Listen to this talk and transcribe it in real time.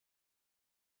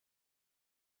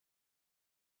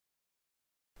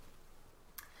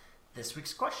This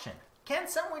week's question: can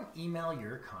someone email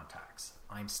your contacts?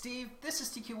 I'm Steve, this is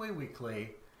TQA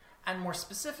Weekly, and more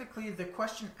specifically, the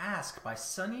question asked by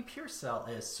Sunny Purcell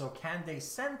is, so can they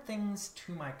send things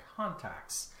to my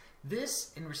contacts?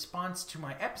 This, in response to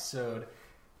my episode,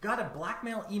 got a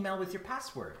blackmail email with your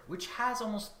password, which has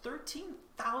almost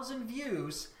 13,000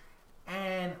 views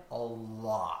and a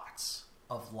lot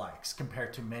of likes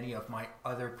compared to many of my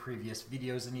other previous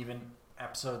videos and even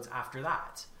episodes after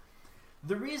that.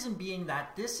 The reason being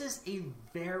that this is a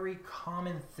very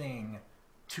common thing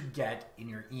to get in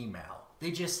your email. They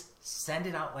just send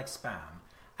it out like spam,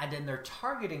 and then they're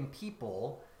targeting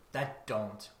people that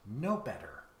don't know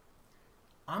better.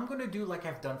 I'm going to do like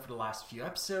I've done for the last few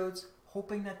episodes,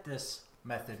 hoping that this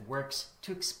method works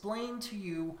to explain to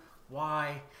you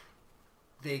why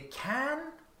they can,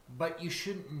 but you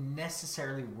shouldn't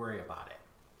necessarily worry about it.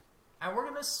 And we're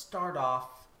going to start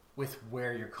off with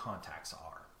where your contacts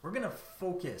are. We're going to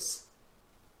focus,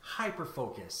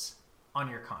 hyper-focus on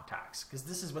your contacts, because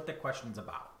this is what the question's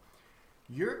about.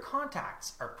 Your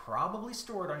contacts are probably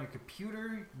stored on your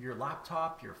computer, your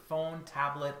laptop, your phone,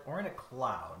 tablet, or in a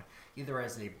cloud, either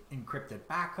as an encrypted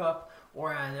backup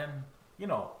or on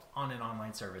an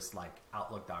online service like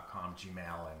Outlook.com,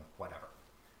 Gmail, and whatever.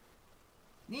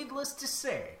 Needless to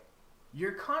say,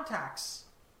 your contacts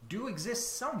do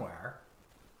exist somewhere.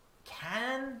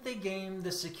 Can they gain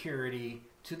the security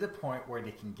to the point where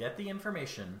they can get the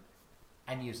information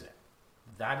and use it?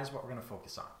 That is what we're going to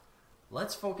focus on.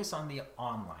 Let's focus on the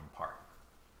online part.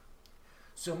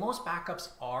 So most backups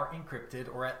are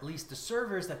encrypted, or at least the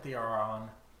servers that they are on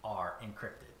are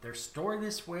encrypted. They're stored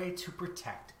this way to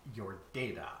protect your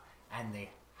data, and they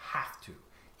have to,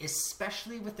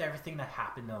 especially with everything that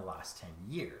happened in the last 10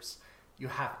 years. You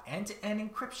have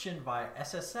end-to-end encryption via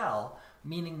SSL,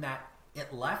 meaning that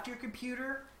it left your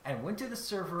computer and went to the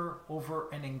server over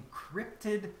an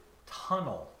encrypted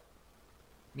tunnel,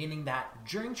 meaning that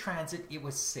during transit it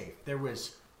was safe. There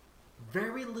was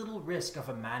very little risk of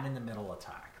a man-in-the-middle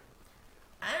attack.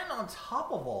 And on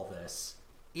top of all this,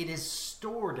 it is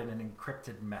stored in an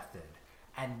encrypted method,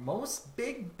 and most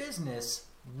big business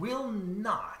will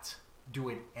not do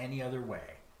it any other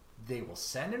way. They will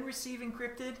send and receive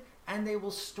encrypted, and they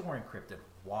will store encrypted.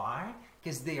 Why?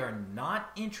 Because they are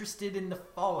not interested in the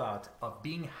fallout of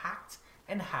being hacked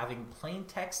and having plain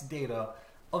text data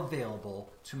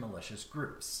available to malicious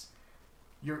groups.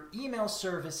 Your email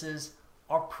services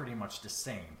are pretty much the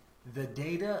same. The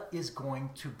data is going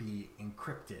to be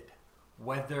encrypted.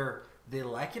 Whether they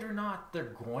like it or not,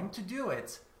 they're going to do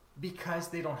it because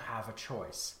they don't have a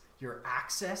choice. Your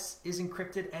access is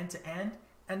encrypted end-to-end,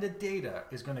 and the data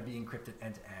is going to be encrypted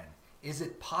end-to-end. Is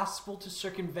it possible to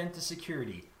circumvent the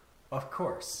security? Of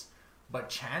course. But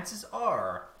chances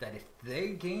are that if they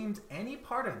gained any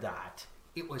part of that,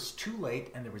 it was too late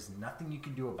and there was nothing you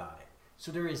can do about it.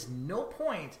 So there is no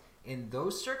point in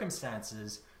those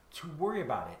circumstances to worry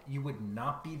about it. You would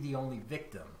not be the only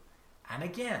victim. And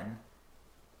again,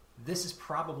 this is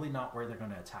probably not where they're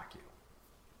going to attack you.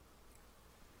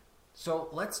 So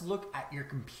let's look at your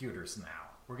computers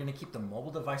now. We're going to keep the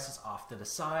mobile devices off to the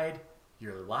side,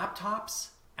 your laptops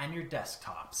and your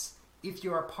desktops. If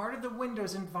you are part of the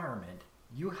Windows environment,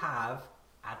 you have,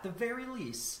 at the very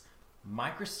least,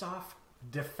 Microsoft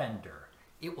Defender.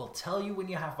 It will tell you when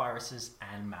you have viruses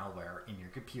and malware in your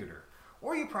computer,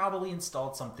 or you probably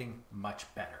installed something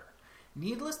much better.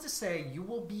 Needless to say, you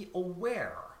will be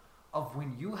aware of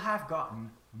when you have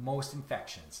gotten most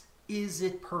infections. Is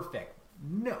it perfect?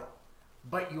 No.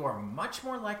 But you are much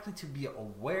more likely to be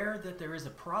aware that there is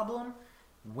a problem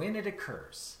when it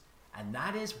occurs. And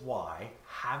that is why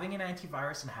having an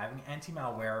antivirus and having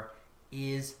anti-malware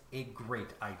is a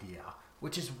great idea,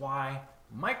 which is why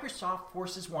Microsoft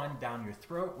forces one down your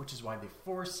throat, which is why they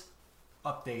force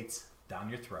updates down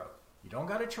your throat. You don't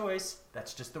got a choice,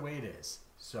 that's just the way it is.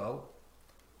 So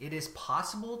it is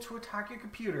possible to attack your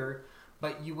computer,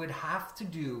 but you would have to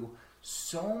do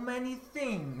so many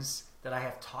things that I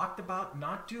have talked about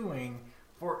not doing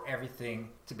for everything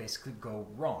to basically go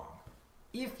wrong.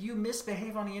 If you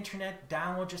misbehave on the internet,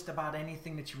 download just about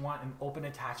anything that you want and open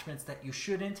attachments that you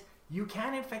shouldn't, you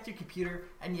can infect your computer,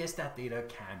 and yes, that data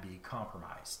can be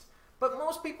compromised. But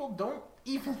most people don't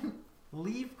even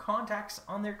leave contacts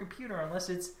on their computer unless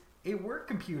it's a work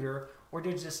computer or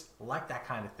they just like that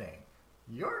kind of thing.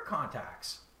 Your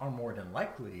contacts are more than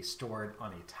likely stored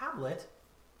on a tablet,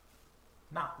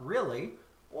 not really,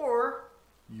 or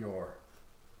your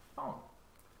phone.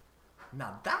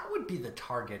 Now that would be the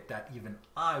target that even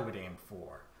I would aim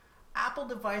for. Apple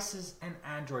devices and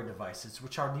Android devices,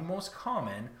 which are the most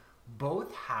common,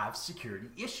 both have security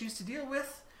issues to deal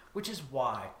with, which is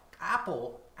why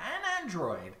Apple and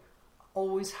Android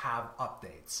always have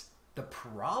updates. The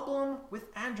problem with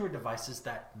Android devices is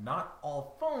that not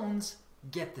all phones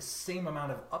get the same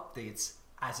amount of updates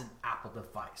as an Apple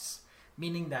device,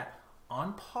 meaning that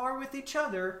on par with each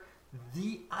other,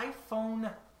 the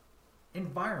iPhone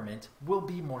environment will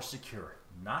be more secure.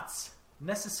 Not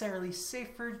necessarily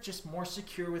safer, just more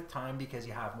secure with time because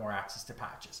you have more access to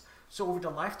patches. So over the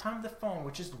lifetime of the phone,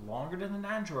 which is longer than an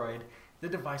Android, the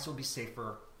device will be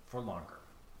safer for longer.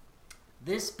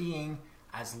 This being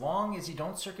as long as you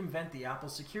don't circumvent the Apple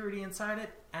security inside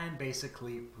it and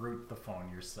basically root the phone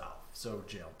yourself, so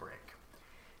jailbreak.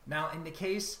 Now, in the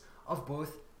case of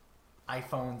both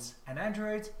iPhones and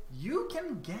Androids, you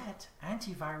can get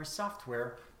antivirus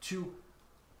software to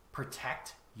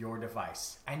protect your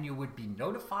device, and you would be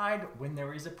notified when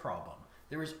there is a problem.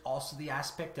 There is also the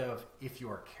aspect of, if you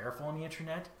are careful on the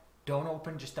internet, don't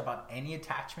open just about any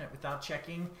attachment without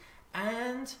checking,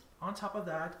 and on top of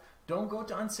that, don't go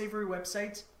to unsavory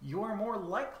websites. You are more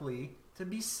likely to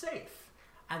be safe.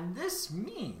 And this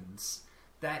means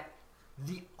that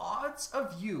the odds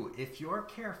of you, if you're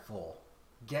careful,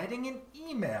 getting an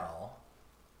email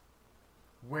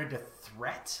where the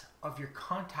threat of your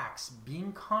contacts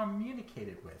being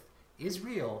communicated with is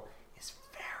real is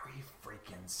very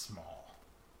freaking small.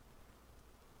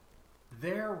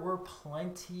 There were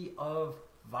plenty of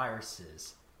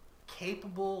viruses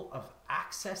capable of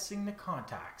accessing the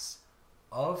contacts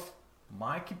of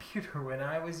my computer when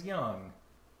I was young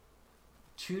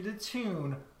to the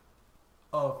tune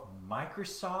of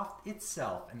Microsoft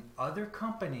itself and other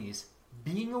companies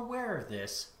being aware of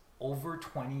this over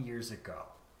 20 years ago.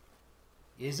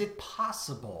 Is it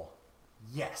possible?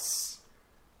 Yes.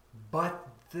 But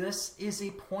this is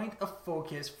a point of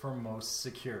focus for most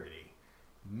security.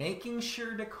 Making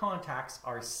sure the contacts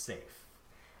are safe.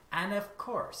 And of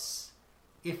course,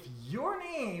 if your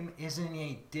name is in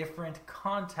a different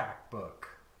contact book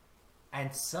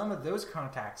and some of those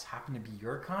contacts happen to be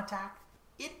your contact,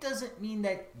 it doesn't mean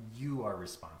that you are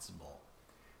responsible.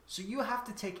 So you have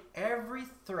to take every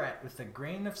threat with a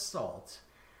grain of salt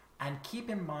and keep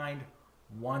in mind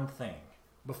one thing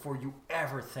before you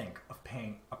ever think of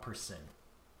paying a person.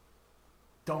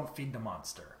 Don't feed the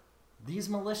monster. These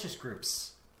malicious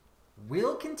groups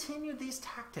will continue these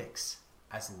tactics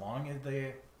as long as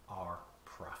they are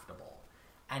profitable.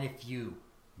 And if you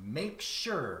make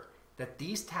sure that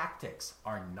these tactics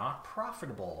are not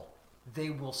profitable, they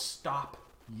will stop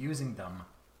using them,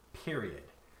 period.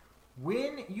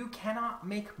 When you cannot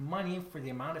make money for the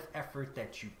amount of effort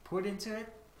that you put into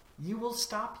it, you will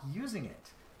stop using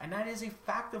it. And that is a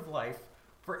fact of life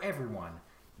for everyone,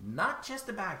 not just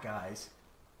the bad guys,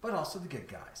 but also the good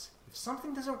guys. If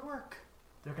something doesn't work,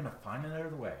 they're going to find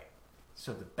another way.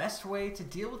 So the best way to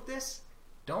deal with this,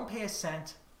 don't pay a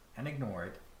cent and ignore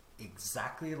it,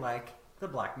 exactly like the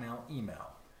blackmail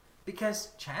email. Because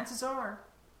chances are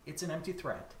it's an empty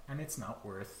threat and it's not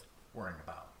worth worrying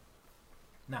about.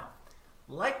 Now,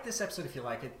 like this episode if you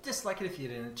like it, dislike it if you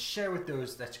didn't, share with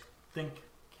those that you think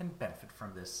can benefit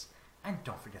from this, and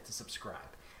don't forget to subscribe.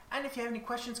 And if you have any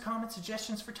questions, comments,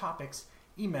 suggestions for topics,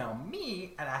 email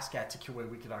me at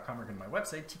ask@tqaweekly.com or go to my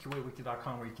website,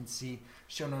 tqaweekly.com, where you can see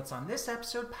show notes on this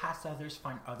episode, past others,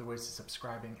 find other ways to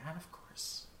subscribing, and of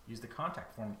course, use the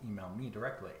contact form to email me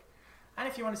directly. And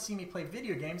if you want to see me play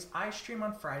video games, I stream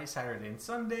on Friday, Saturday, and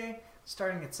Sunday,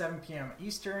 starting at 7 p.m.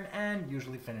 Eastern and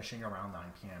usually finishing around 9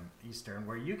 p.m. Eastern,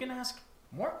 where you can ask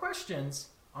more questions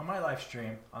on my live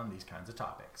stream on these kinds of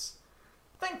topics.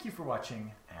 Thank you for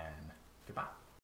watching, and goodbye.